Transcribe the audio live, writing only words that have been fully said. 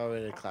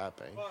Already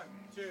clapping. 1,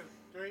 2,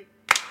 3.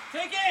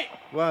 Take it!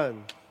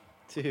 1,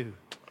 2,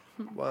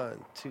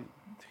 1, 2,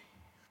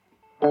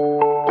 3.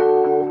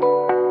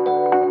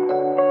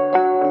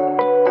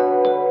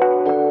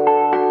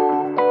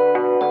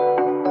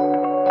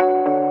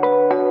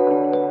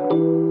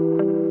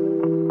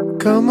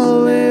 Come a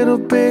little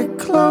bit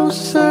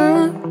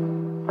closer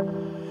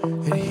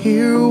and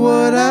hear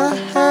what I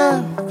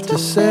have to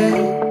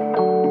say.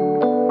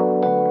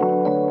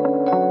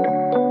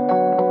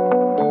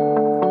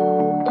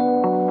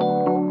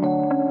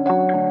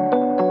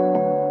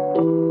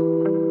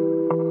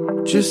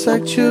 Just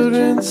like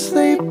children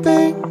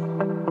sleeping,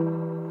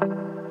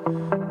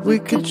 we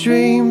could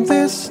dream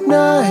this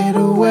night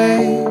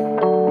away.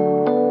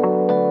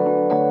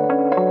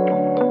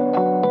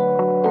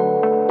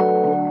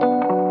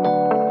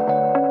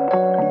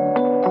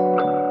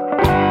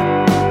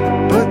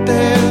 But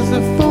there's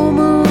a full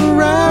moon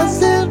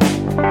rising.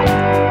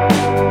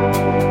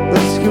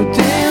 Let's go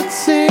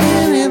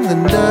dancing in the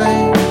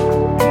night.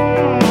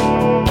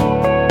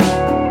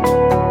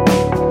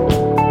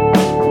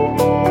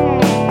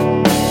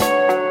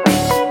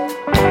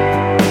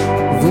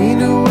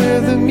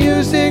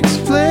 Music's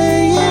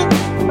playing.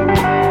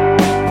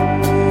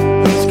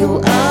 Let's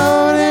go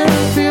out and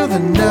feel the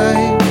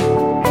night.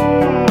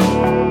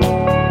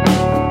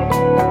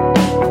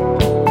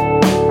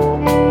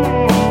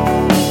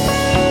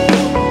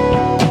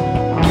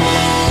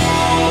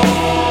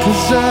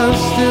 Cause I'm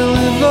still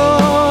in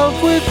love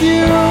with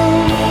you.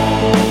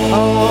 I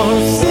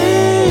wanna see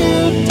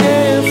you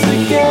dance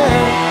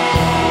again.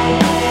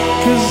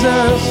 Cause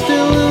I'm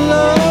still in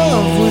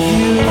love with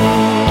you.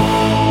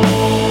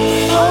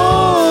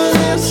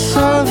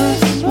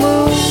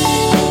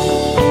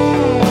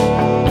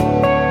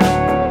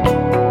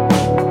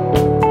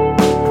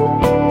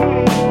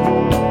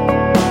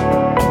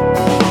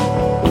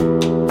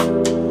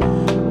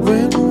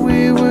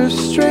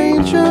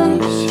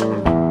 Strangers,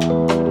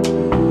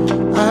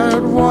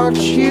 I'd watch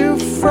you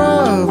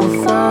from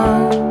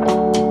afar.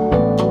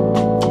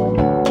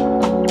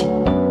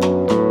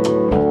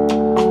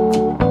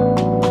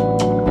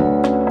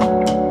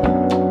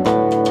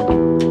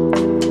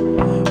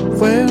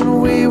 When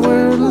we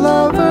were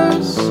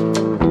lovers,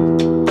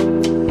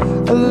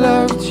 I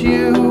loved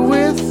you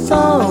with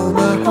all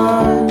my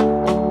heart.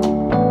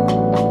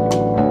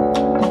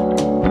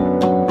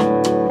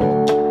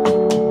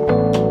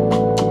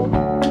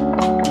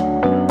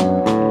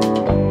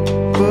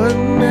 But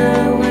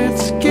now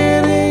it's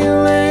getting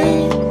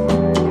late,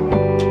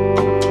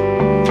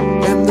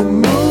 and the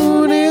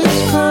moon is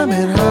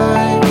climbing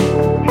high.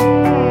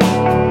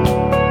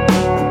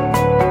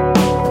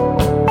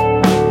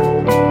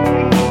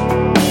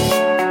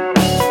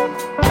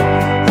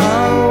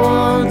 I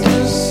want to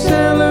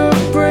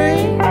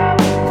celebrate,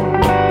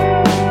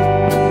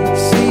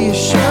 see you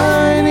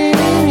shining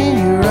in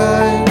your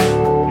eyes.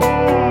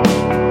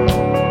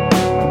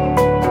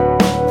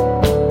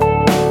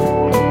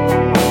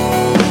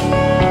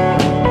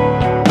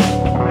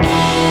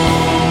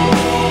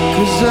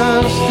 Cause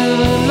I'm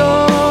still in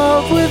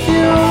love with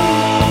you.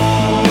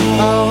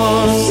 I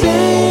wanna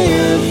see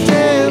you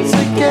dance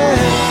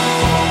again.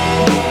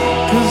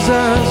 Cause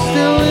I'm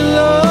still in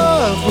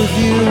love with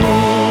you.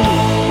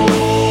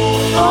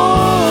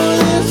 On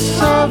this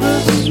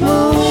harvest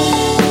moon.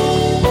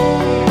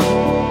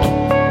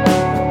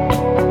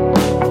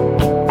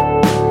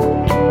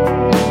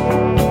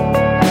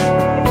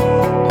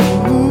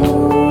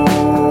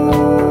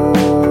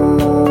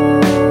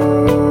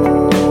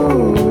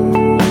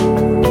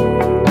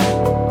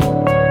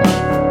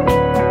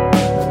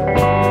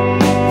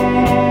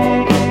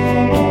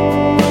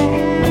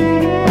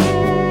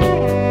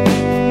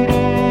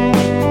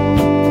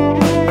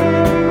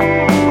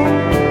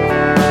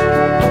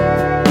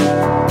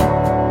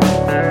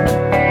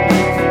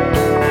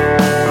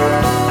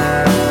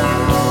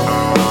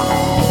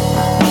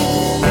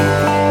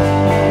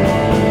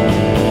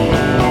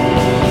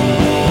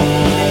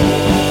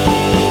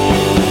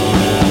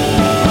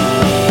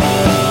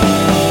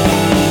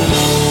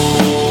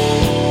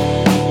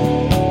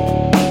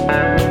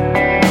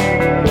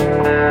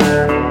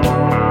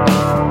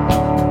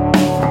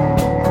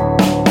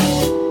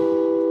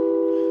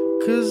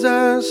 Cause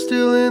I'm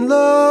still in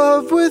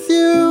love with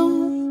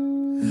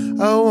you.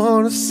 I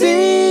wanna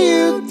see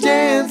you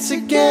dance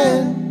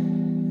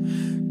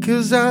again.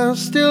 Cause I'm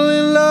still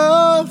in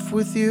love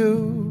with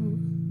you.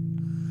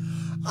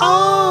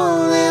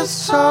 On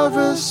this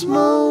harvest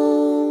moon.